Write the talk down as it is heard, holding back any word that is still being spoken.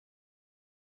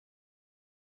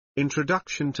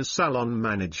Introduction to Salon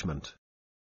Management.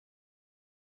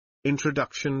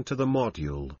 Introduction to the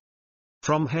module.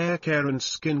 From hair care and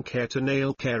skin care to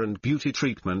nail care and beauty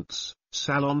treatments,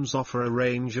 salons offer a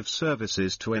range of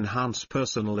services to enhance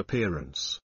personal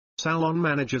appearance. Salon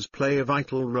managers play a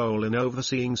vital role in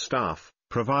overseeing staff,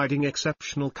 providing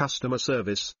exceptional customer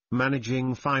service,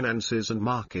 managing finances and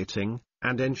marketing,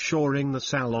 and ensuring the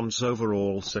salon's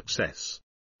overall success.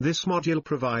 This module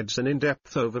provides an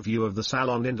in-depth overview of the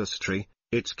salon industry,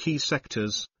 its key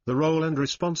sectors, the role and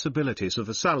responsibilities of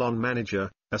a salon manager,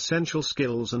 essential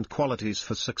skills and qualities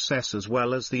for success, as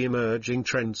well as the emerging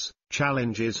trends,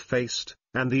 challenges faced,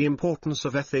 and the importance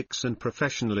of ethics and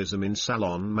professionalism in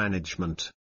salon management.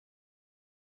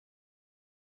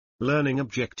 Learning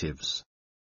objectives.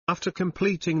 After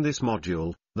completing this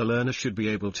module, the learner should be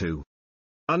able to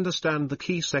understand the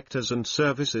key sectors and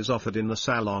services offered in the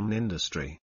salon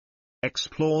industry.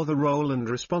 Explore the role and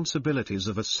responsibilities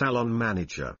of a salon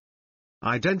manager.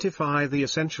 Identify the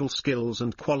essential skills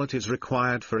and qualities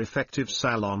required for effective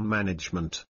salon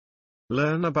management.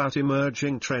 Learn about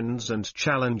emerging trends and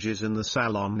challenges in the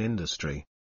salon industry.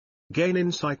 Gain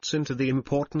insights into the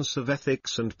importance of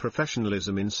ethics and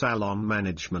professionalism in salon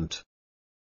management.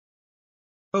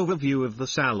 Overview of the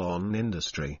salon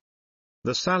industry.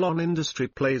 The salon industry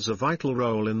plays a vital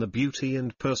role in the beauty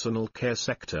and personal care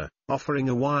sector, offering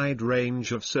a wide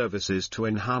range of services to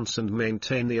enhance and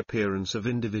maintain the appearance of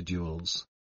individuals.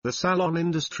 The salon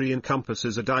industry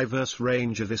encompasses a diverse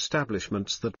range of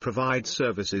establishments that provide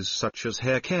services such as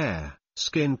hair care,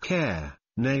 skin care,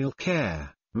 nail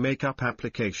care, makeup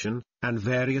application, and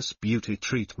various beauty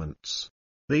treatments.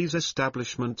 These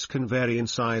establishments can vary in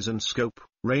size and scope,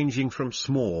 ranging from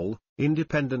small,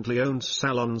 independently owned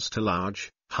salons to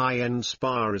large, high-end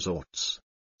spa resorts.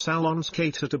 Salons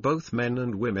cater to both men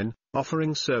and women,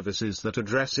 offering services that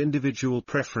address individual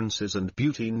preferences and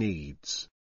beauty needs.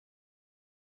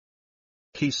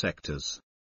 Key sectors.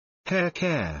 Hair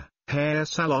care. Hair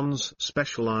salons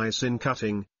specialize in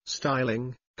cutting,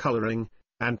 styling, coloring,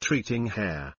 and treating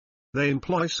hair. They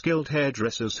employ skilled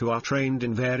hairdressers who are trained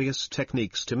in various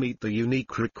techniques to meet the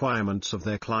unique requirements of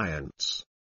their clients.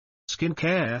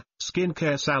 Skincare.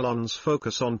 Skincare salons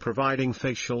focus on providing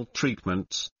facial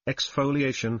treatments,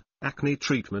 exfoliation, acne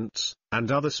treatments,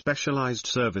 and other specialized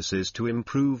services to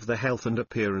improve the health and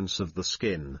appearance of the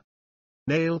skin.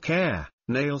 Nail care.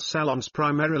 Nail salons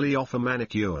primarily offer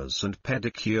manicures and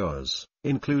pedicures,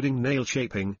 including nail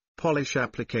shaping, polish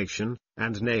application,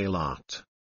 and nail art.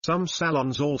 Some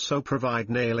salons also provide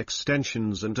nail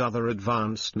extensions and other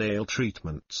advanced nail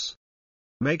treatments.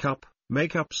 Makeup.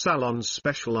 Makeup salons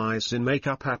specialize in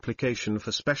makeup application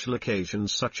for special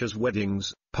occasions such as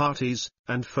weddings, parties,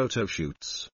 and photo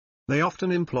shoots. They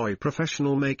often employ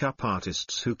professional makeup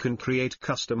artists who can create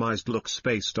customized looks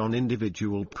based on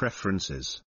individual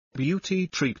preferences. Beauty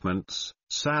treatments.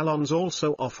 Salons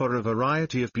also offer a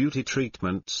variety of beauty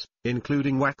treatments,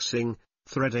 including waxing,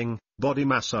 threading, body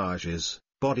massages,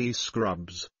 body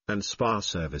scrubs, and spa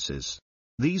services.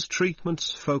 These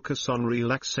treatments focus on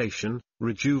relaxation,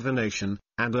 rejuvenation,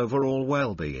 and overall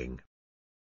well-being.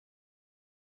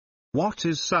 What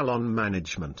is salon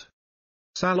management?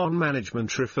 Salon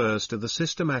management refers to the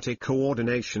systematic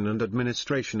coordination and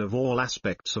administration of all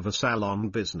aspects of a salon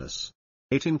business.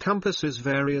 It encompasses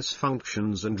various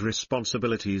functions and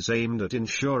responsibilities aimed at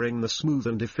ensuring the smooth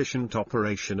and efficient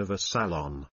operation of a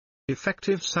salon.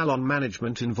 Effective salon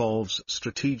management involves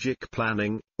strategic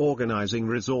planning, organizing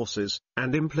resources,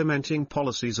 and implementing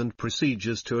policies and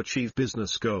procedures to achieve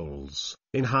business goals,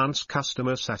 enhance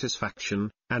customer satisfaction,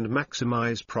 and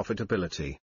maximize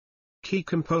profitability. Key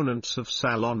components of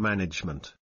salon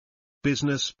management.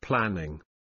 Business planning.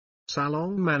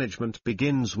 Salon management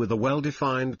begins with a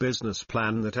well-defined business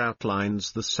plan that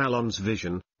outlines the salon's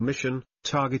vision, mission,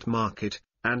 target market,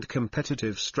 and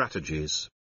competitive strategies.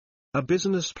 A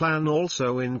business plan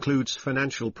also includes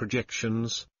financial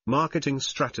projections, marketing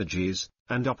strategies,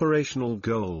 and operational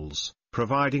goals,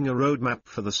 providing a roadmap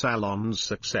for the salon's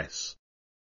success.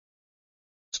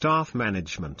 Staff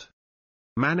management.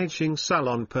 Managing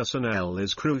salon personnel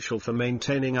is crucial for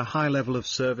maintaining a high level of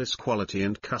service quality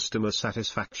and customer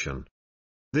satisfaction.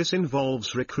 This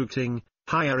involves recruiting,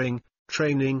 hiring,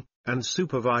 training, and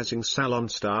supervising salon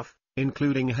staff,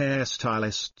 including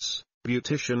hairstylists,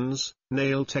 beauticians,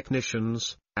 nail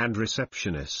technicians, and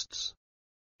receptionists.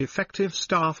 Effective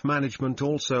staff management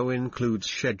also includes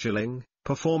scheduling,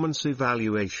 performance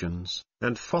evaluations,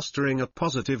 and fostering a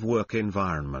positive work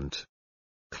environment.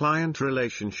 Client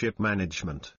relationship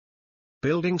management.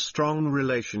 Building strong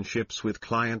relationships with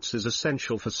clients is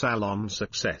essential for salon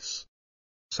success.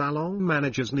 Salon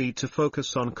managers need to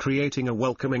focus on creating a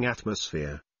welcoming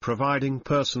atmosphere, providing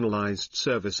personalized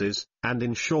services, and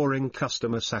ensuring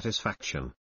customer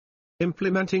satisfaction.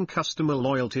 Implementing customer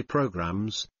loyalty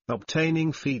programs,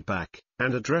 obtaining feedback,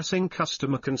 and addressing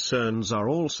customer concerns are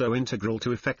also integral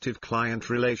to effective client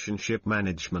relationship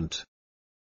management.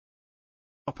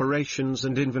 Operations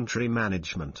and inventory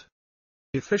management.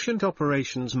 Efficient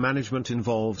operations management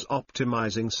involves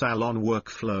optimizing salon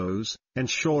workflows,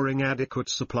 ensuring adequate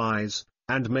supplies,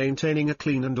 and maintaining a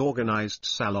clean and organized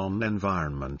salon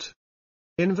environment.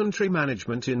 Inventory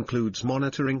management includes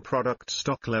monitoring product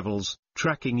stock levels,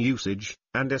 tracking usage,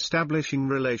 and establishing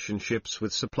relationships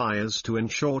with suppliers to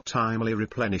ensure timely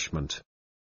replenishment.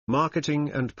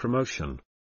 Marketing and promotion.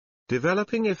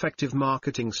 Developing effective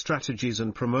marketing strategies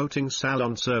and promoting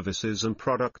salon services and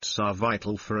products are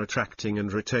vital for attracting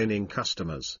and retaining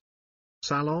customers.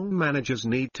 Salon managers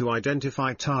need to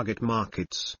identify target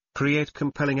markets, create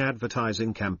compelling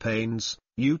advertising campaigns,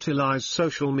 utilize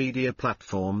social media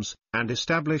platforms, and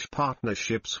establish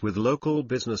partnerships with local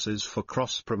businesses for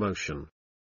cross-promotion.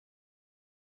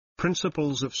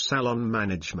 Principles of salon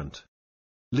management.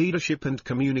 Leadership and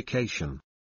communication.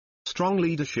 Strong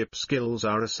leadership skills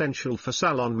are essential for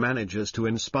salon managers to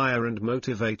inspire and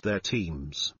motivate their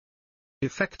teams.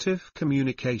 Effective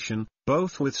communication,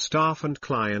 both with staff and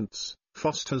clients,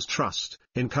 fosters trust,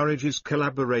 encourages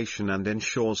collaboration and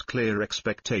ensures clear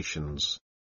expectations.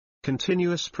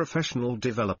 Continuous professional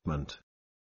development.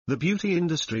 The beauty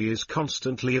industry is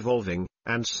constantly evolving,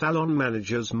 and salon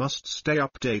managers must stay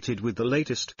updated with the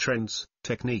latest trends,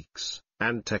 techniques,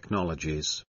 and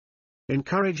technologies.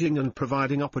 Encouraging and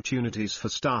providing opportunities for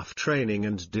staff training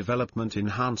and development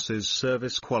enhances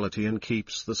service quality and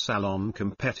keeps the salon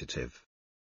competitive.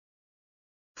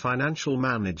 Financial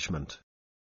management.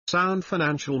 Sound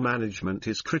financial management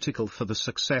is critical for the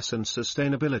success and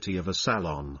sustainability of a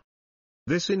salon.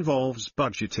 This involves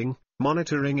budgeting,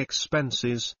 monitoring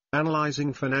expenses,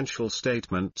 analyzing financial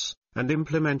statements, and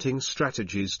implementing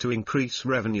strategies to increase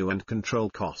revenue and control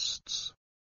costs.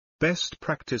 Best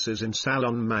practices in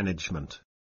salon management.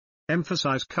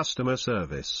 Emphasize customer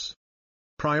service.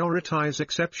 Prioritize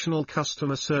exceptional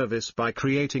customer service by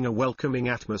creating a welcoming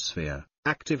atmosphere,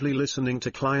 actively listening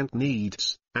to client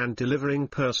needs, and delivering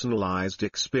personalized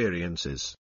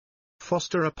experiences.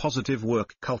 Foster a positive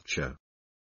work culture.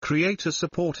 Create a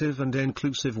supportive and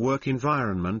inclusive work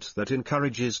environment that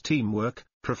encourages teamwork,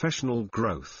 professional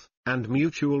growth, and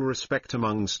mutual respect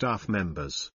among staff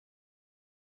members.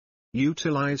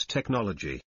 Utilize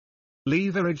technology.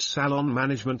 Leverage salon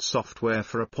management software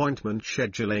for appointment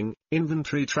scheduling,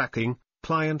 inventory tracking,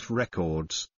 client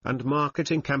records, and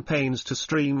marketing campaigns to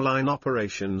streamline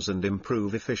operations and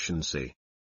improve efficiency.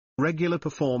 Regular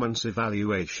performance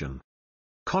evaluation.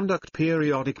 Conduct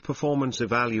periodic performance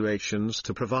evaluations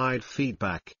to provide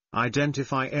feedback,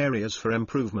 identify areas for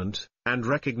improvement, and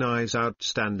recognize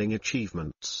outstanding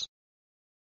achievements.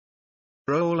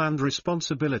 Role and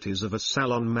responsibilities of a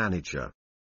salon manager.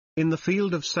 In the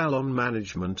field of salon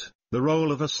management, the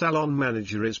role of a salon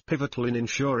manager is pivotal in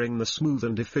ensuring the smooth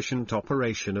and efficient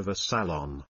operation of a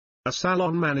salon. A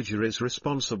salon manager is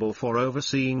responsible for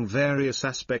overseeing various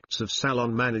aspects of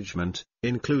salon management,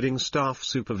 including staff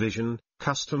supervision,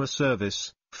 customer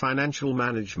service, financial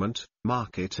management,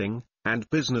 marketing, and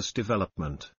business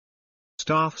development.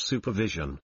 Staff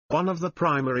supervision. One of the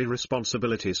primary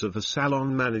responsibilities of a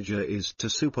salon manager is to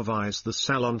supervise the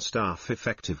salon staff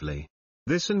effectively.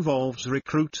 This involves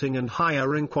recruiting and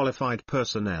hiring qualified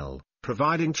personnel,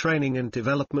 providing training and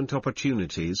development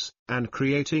opportunities, and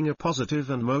creating a positive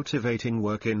and motivating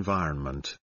work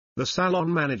environment. The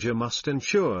salon manager must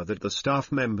ensure that the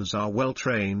staff members are well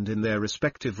trained in their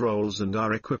respective roles and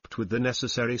are equipped with the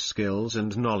necessary skills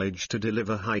and knowledge to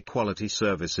deliver high-quality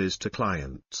services to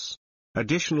clients.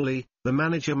 Additionally, the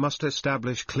manager must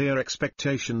establish clear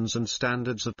expectations and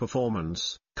standards of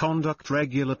performance, conduct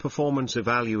regular performance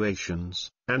evaluations,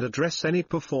 and address any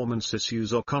performance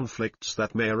issues or conflicts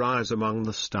that may arise among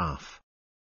the staff.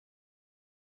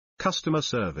 Customer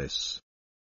service.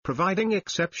 Providing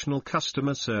exceptional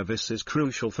customer service is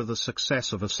crucial for the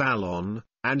success of a salon,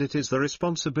 and it is the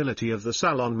responsibility of the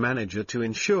salon manager to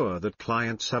ensure that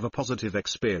clients have a positive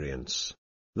experience.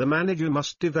 The manager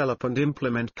must develop and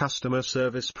implement customer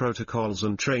service protocols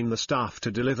and train the staff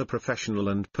to deliver professional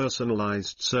and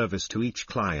personalized service to each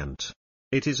client.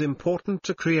 It is important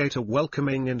to create a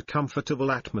welcoming and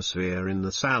comfortable atmosphere in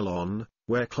the salon,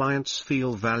 where clients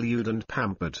feel valued and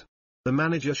pampered. The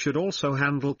manager should also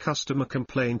handle customer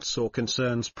complaints or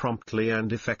concerns promptly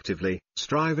and effectively,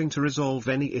 striving to resolve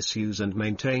any issues and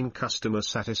maintain customer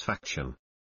satisfaction.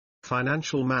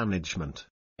 Financial management.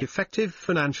 Effective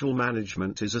financial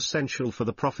management is essential for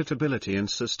the profitability and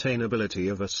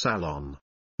sustainability of a salon.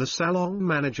 The salon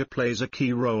manager plays a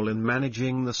key role in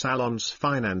managing the salon's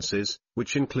finances,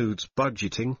 which includes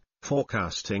budgeting,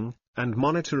 forecasting, and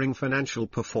monitoring financial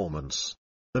performance.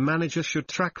 The manager should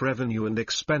track revenue and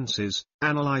expenses,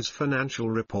 analyze financial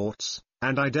reports,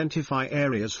 and identify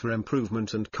areas for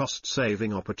improvement and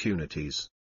cost-saving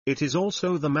opportunities. It is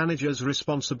also the manager's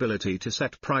responsibility to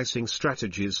set pricing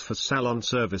strategies for salon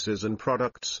services and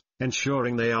products,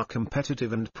 ensuring they are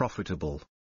competitive and profitable.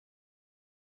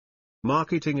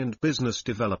 Marketing and business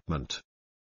development.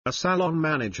 A salon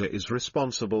manager is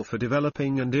responsible for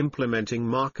developing and implementing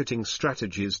marketing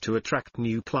strategies to attract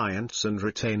new clients and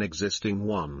retain existing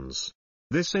ones.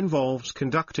 This involves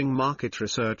conducting market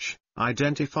research,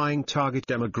 identifying target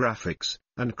demographics,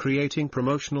 and creating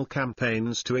promotional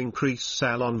campaigns to increase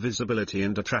salon visibility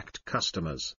and attract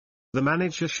customers. The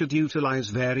manager should utilize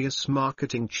various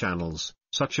marketing channels,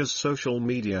 such as social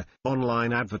media,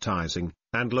 online advertising,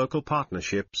 and local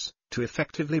partnerships, to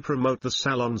effectively promote the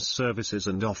salon's services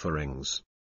and offerings.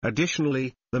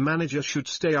 Additionally, the manager should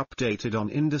stay updated on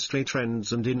industry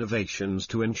trends and innovations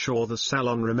to ensure the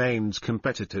salon remains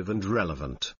competitive and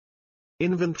relevant.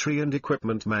 Inventory and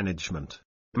equipment management.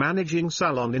 Managing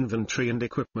salon inventory and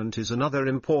equipment is another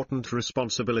important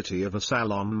responsibility of a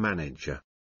salon manager.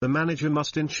 The manager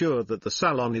must ensure that the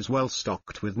salon is well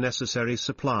stocked with necessary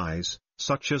supplies,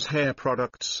 such as hair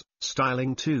products,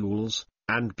 styling tools,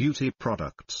 and beauty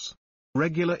products.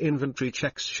 Regular inventory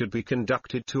checks should be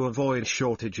conducted to avoid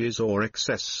shortages or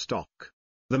excess stock.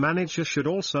 The manager should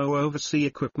also oversee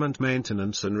equipment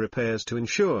maintenance and repairs to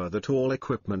ensure that all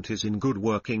equipment is in good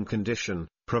working condition,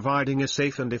 providing a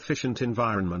safe and efficient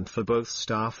environment for both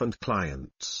staff and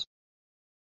clients.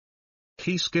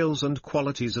 Key skills and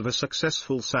qualities of a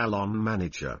successful salon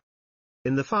manager.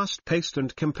 In the fast-paced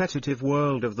and competitive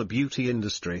world of the beauty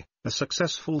industry, a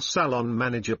successful salon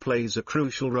manager plays a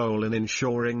crucial role in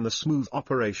ensuring the smooth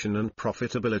operation and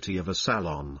profitability of a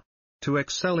salon. To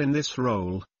excel in this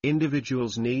role,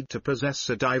 individuals need to possess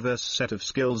a diverse set of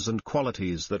skills and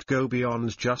qualities that go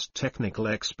beyond just technical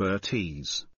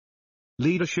expertise.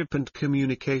 Leadership and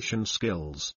communication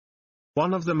skills.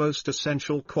 One of the most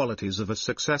essential qualities of a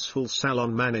successful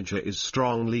salon manager is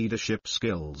strong leadership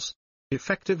skills.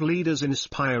 Effective leaders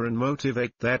inspire and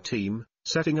motivate their team,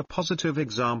 setting a positive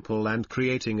example and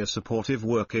creating a supportive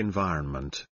work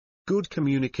environment. Good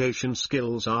communication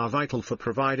skills are vital for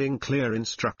providing clear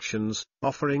instructions,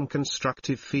 offering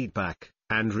constructive feedback,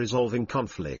 and resolving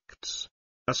conflicts.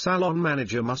 A salon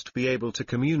manager must be able to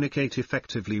communicate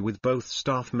effectively with both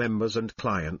staff members and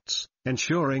clients,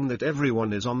 ensuring that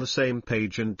everyone is on the same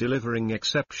page and delivering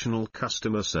exceptional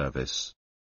customer service.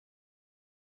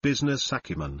 Business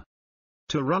acumen.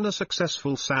 To run a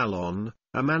successful salon,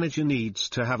 a manager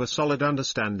needs to have a solid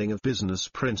understanding of business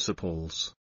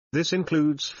principles. This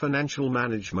includes financial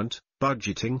management,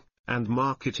 budgeting, and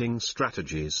marketing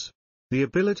strategies. The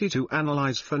ability to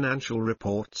analyze financial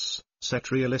reports,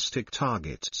 set realistic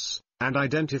targets, and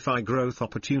identify growth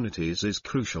opportunities is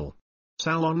crucial.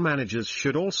 Salon managers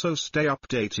should also stay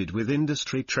updated with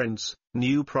industry trends,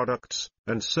 new products,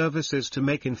 and services to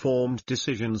make informed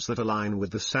decisions that align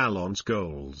with the salon's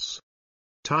goals.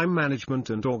 Time management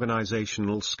and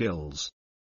organizational skills.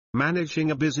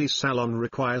 Managing a busy salon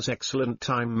requires excellent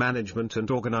time management and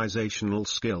organizational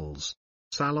skills.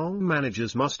 Salon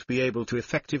managers must be able to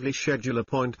effectively schedule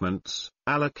appointments,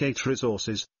 allocate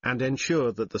resources, and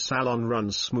ensure that the salon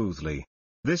runs smoothly.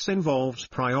 This involves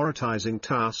prioritizing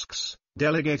tasks,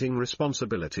 delegating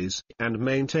responsibilities, and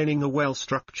maintaining a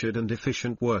well-structured and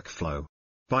efficient workflow.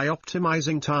 By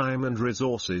optimizing time and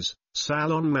resources,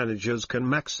 salon managers can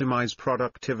maximize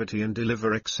productivity and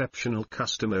deliver exceptional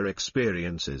customer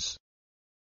experiences.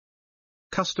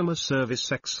 Customer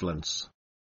service excellence.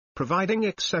 Providing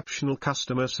exceptional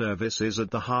customer service is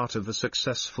at the heart of a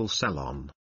successful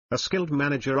salon. A skilled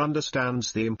manager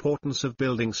understands the importance of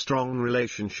building strong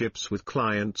relationships with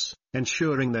clients,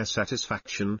 ensuring their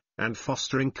satisfaction, and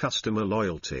fostering customer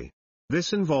loyalty.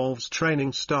 This involves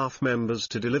training staff members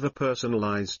to deliver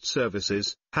personalized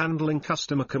services, handling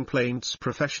customer complaints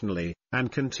professionally,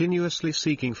 and continuously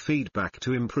seeking feedback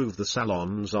to improve the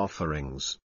salon's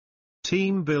offerings.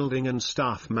 Team building and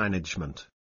staff management.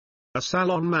 A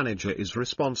salon manager is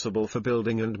responsible for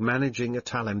building and managing a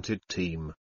talented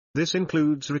team. This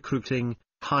includes recruiting,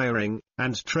 hiring,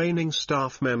 and training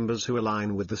staff members who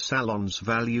align with the salon's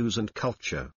values and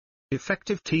culture.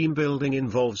 Effective team building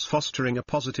involves fostering a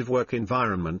positive work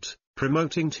environment,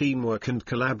 promoting teamwork and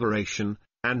collaboration,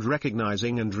 and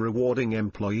recognizing and rewarding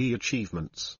employee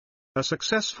achievements. A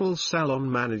successful salon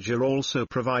manager also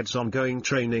provides ongoing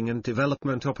training and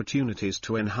development opportunities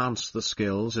to enhance the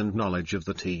skills and knowledge of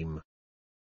the team.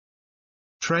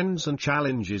 Trends and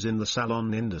challenges in the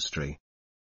salon industry.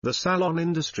 The salon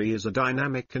industry is a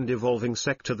dynamic and evolving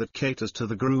sector that caters to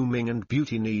the grooming and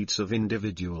beauty needs of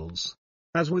individuals.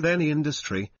 As with any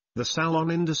industry, the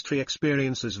salon industry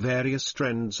experiences various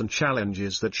trends and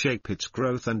challenges that shape its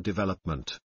growth and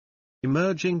development.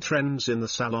 Emerging trends in the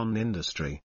salon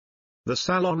industry. The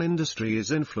salon industry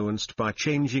is influenced by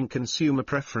changing consumer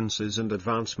preferences and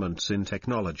advancements in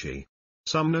technology.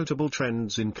 Some notable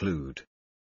trends include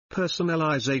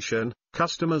personalization.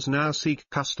 Customers now seek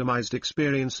customized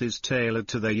experiences tailored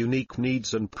to their unique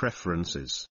needs and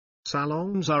preferences.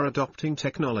 Salons are adopting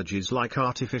technologies like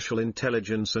artificial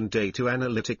intelligence and data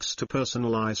analytics to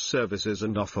personalize services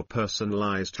and offer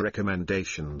personalized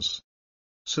recommendations.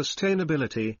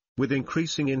 Sustainability. With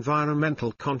increasing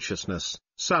environmental consciousness,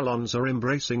 salons are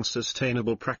embracing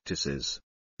sustainable practices.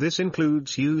 This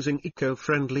includes using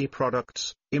eco-friendly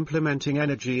products, implementing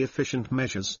energy-efficient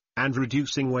measures, and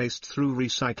reducing waste through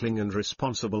recycling and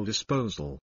responsible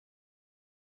disposal.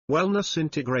 Wellness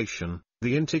integration.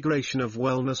 The integration of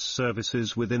wellness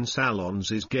services within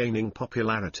salons is gaining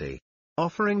popularity.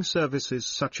 Offering services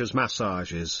such as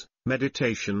massages,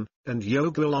 meditation, and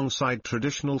yoga alongside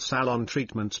traditional salon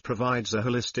treatments provides a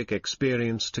holistic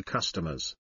experience to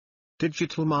customers.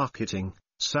 Digital marketing.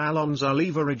 Salons are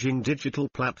leveraging digital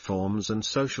platforms and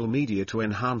social media to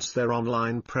enhance their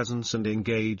online presence and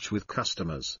engage with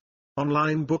customers.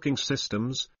 Online booking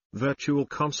systems, virtual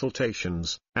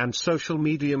consultations, and social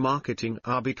media marketing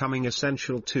are becoming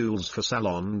essential tools for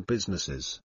salon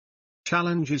businesses.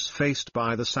 Challenges faced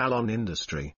by the salon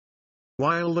industry.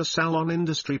 While the salon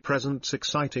industry presents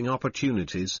exciting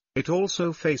opportunities, it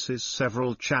also faces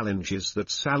several challenges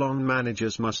that salon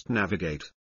managers must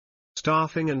navigate.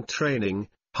 Staffing and training.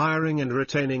 Hiring and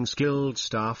retaining skilled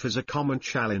staff is a common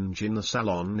challenge in the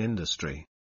salon industry.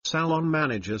 Salon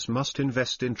managers must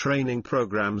invest in training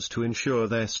programs to ensure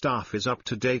their staff is up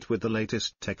to date with the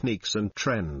latest techniques and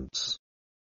trends.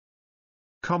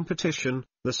 Competition.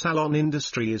 The salon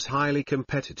industry is highly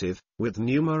competitive, with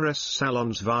numerous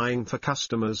salons vying for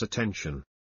customers' attention.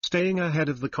 Staying ahead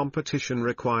of the competition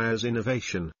requires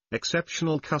innovation,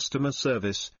 exceptional customer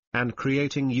service, and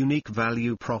creating unique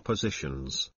value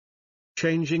propositions.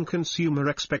 Changing consumer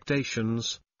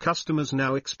expectations. Customers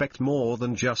now expect more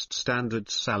than just standard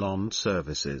salon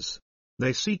services.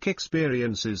 They seek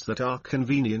experiences that are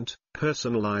convenient,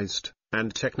 personalized,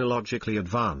 and technologically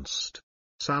advanced.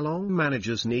 Salon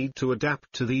managers need to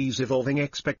adapt to these evolving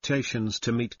expectations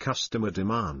to meet customer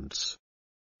demands.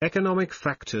 Economic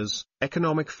factors.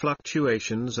 Economic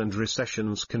fluctuations and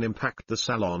recessions can impact the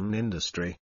salon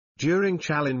industry. During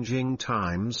challenging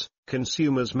times,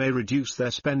 consumers may reduce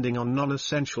their spending on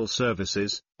non-essential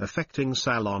services, affecting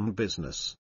salon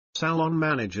business. Salon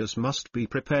managers must be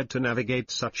prepared to navigate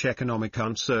such economic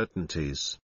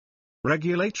uncertainties.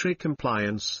 Regulatory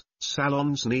compliance.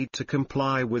 Salons need to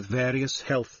comply with various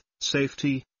health,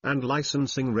 safety, and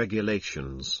licensing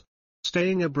regulations.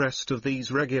 Staying abreast of these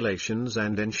regulations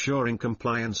and ensuring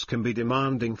compliance can be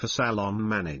demanding for salon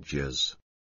managers.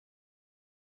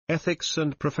 Ethics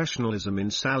and professionalism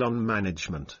in salon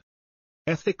management.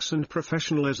 Ethics and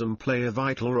professionalism play a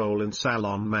vital role in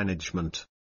salon management.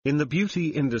 In the beauty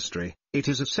industry, it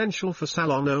is essential for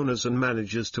salon owners and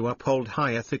managers to uphold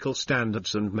high ethical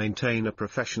standards and maintain a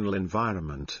professional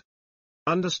environment.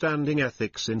 Understanding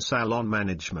ethics in salon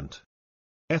management.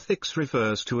 Ethics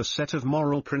refers to a set of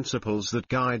moral principles that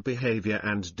guide behavior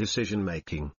and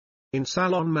decision-making. In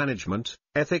salon management,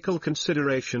 ethical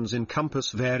considerations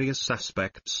encompass various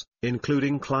aspects,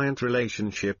 including client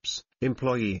relationships,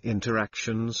 employee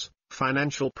interactions,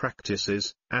 financial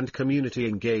practices, and community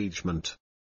engagement.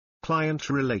 Client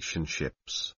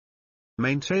relationships.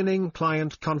 Maintaining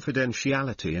client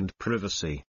confidentiality and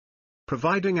privacy.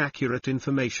 Providing accurate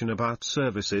information about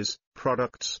services,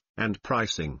 products, and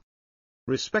pricing.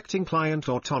 Respecting client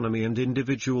autonomy and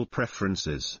individual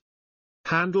preferences.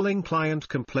 Handling client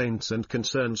complaints and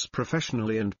concerns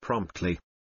professionally and promptly.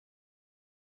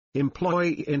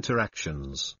 Employee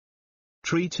interactions.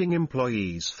 Treating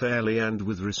employees fairly and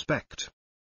with respect.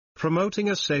 Promoting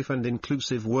a safe and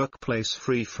inclusive workplace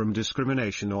free from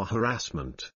discrimination or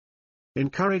harassment.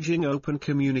 Encouraging open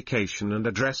communication and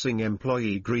addressing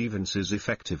employee grievances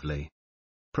effectively.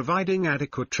 Providing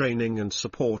adequate training and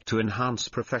support to enhance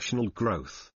professional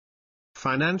growth.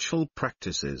 Financial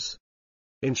practices.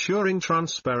 Ensuring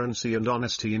transparency and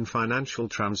honesty in financial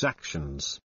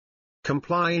transactions.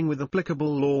 Complying with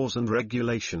applicable laws and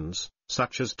regulations,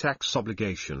 such as tax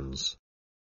obligations.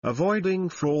 Avoiding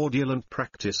fraudulent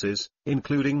practices,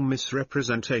 including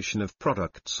misrepresentation of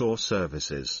products or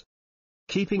services.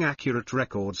 Keeping accurate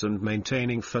records and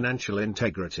maintaining financial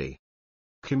integrity.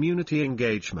 Community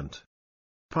engagement.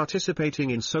 Participating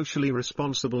in socially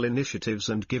responsible initiatives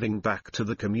and giving back to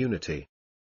the community.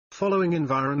 Following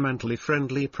environmentally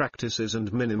friendly practices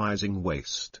and minimizing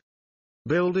waste.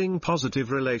 Building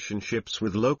positive relationships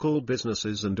with local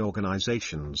businesses and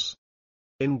organizations.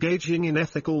 Engaging in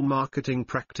ethical marketing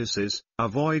practices,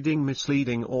 avoiding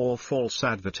misleading or false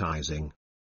advertising.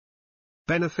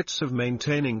 Benefits of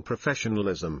maintaining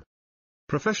professionalism.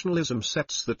 Professionalism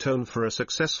sets the tone for a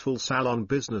successful salon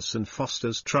business and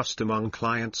fosters trust among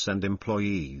clients and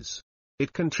employees.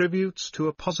 It contributes to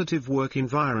a positive work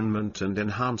environment and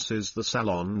enhances the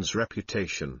salon's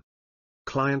reputation.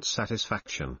 Client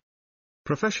satisfaction.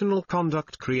 Professional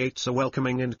conduct creates a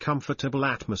welcoming and comfortable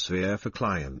atmosphere for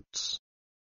clients.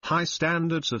 High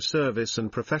standards of service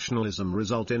and professionalism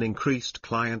result in increased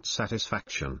client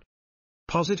satisfaction.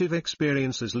 Positive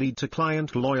experiences lead to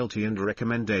client loyalty and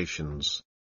recommendations.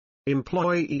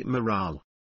 Employee morale.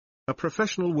 A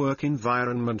professional work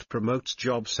environment promotes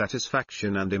job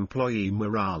satisfaction and employee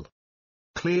morale.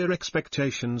 Clear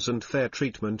expectations and fair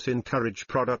treatment encourage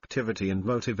productivity and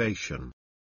motivation.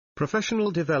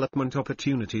 Professional development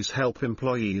opportunities help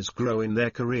employees grow in their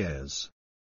careers.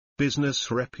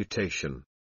 Business reputation.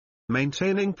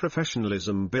 Maintaining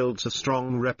professionalism builds a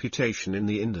strong reputation in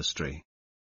the industry.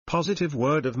 Positive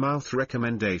word-of-mouth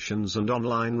recommendations and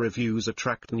online reviews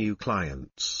attract new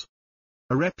clients.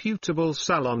 A reputable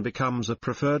salon becomes a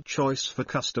preferred choice for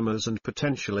customers and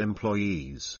potential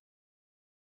employees.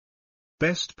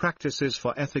 Best practices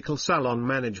for ethical salon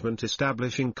management.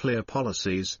 Establishing clear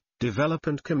policies, develop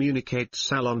and communicate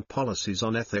salon policies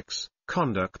on ethics,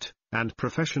 conduct, and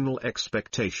professional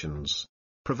expectations.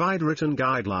 Provide written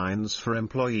guidelines for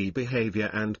employee behavior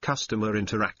and customer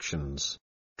interactions.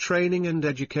 Training and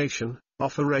education.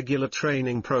 Offer regular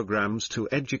training programs to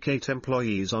educate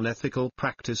employees on ethical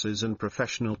practices and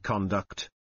professional conduct.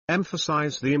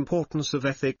 Emphasize the importance of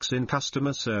ethics in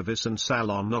customer service and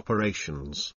salon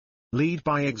operations. Lead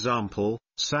by example.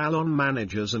 Salon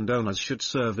managers and owners should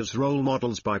serve as role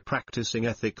models by practicing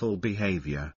ethical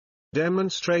behavior.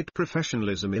 Demonstrate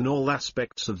professionalism in all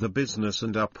aspects of the business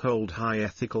and uphold high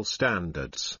ethical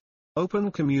standards.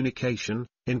 Open communication.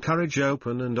 Encourage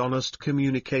open and honest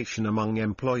communication among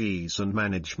employees and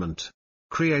management.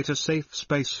 Create a safe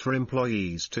space for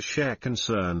employees to share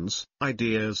concerns,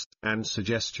 ideas, and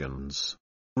suggestions.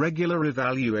 Regular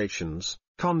evaluations.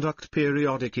 Conduct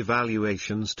periodic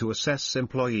evaluations to assess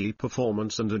employee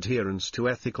performance and adherence to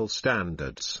ethical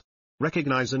standards.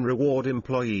 Recognize and reward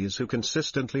employees who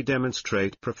consistently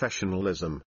demonstrate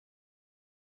professionalism.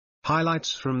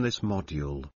 Highlights from this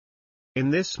module. In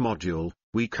this module,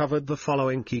 we covered the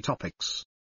following key topics.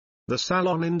 The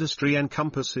salon industry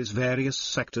encompasses various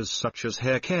sectors such as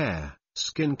hair care,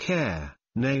 skin care,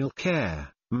 nail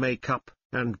care, makeup,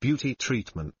 and beauty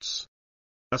treatments.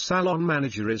 A salon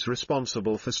manager is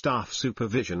responsible for staff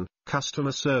supervision,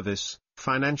 customer service,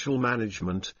 financial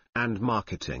management, and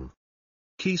marketing.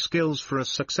 Key skills for a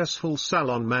successful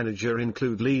salon manager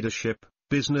include leadership,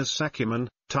 business acumen,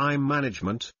 time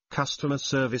management, customer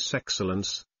service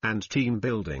excellence, and team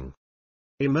building.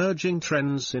 Emerging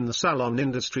trends in the salon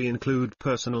industry include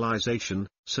personalization,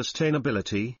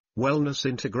 sustainability, wellness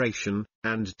integration,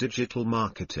 and digital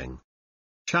marketing.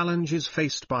 Challenges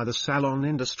faced by the salon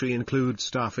industry include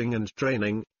staffing and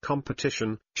training,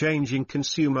 competition, changing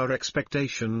consumer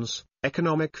expectations,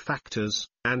 economic factors,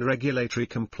 and regulatory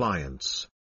compliance.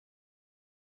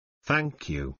 Thank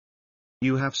you.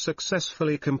 You have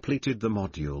successfully completed the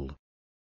module.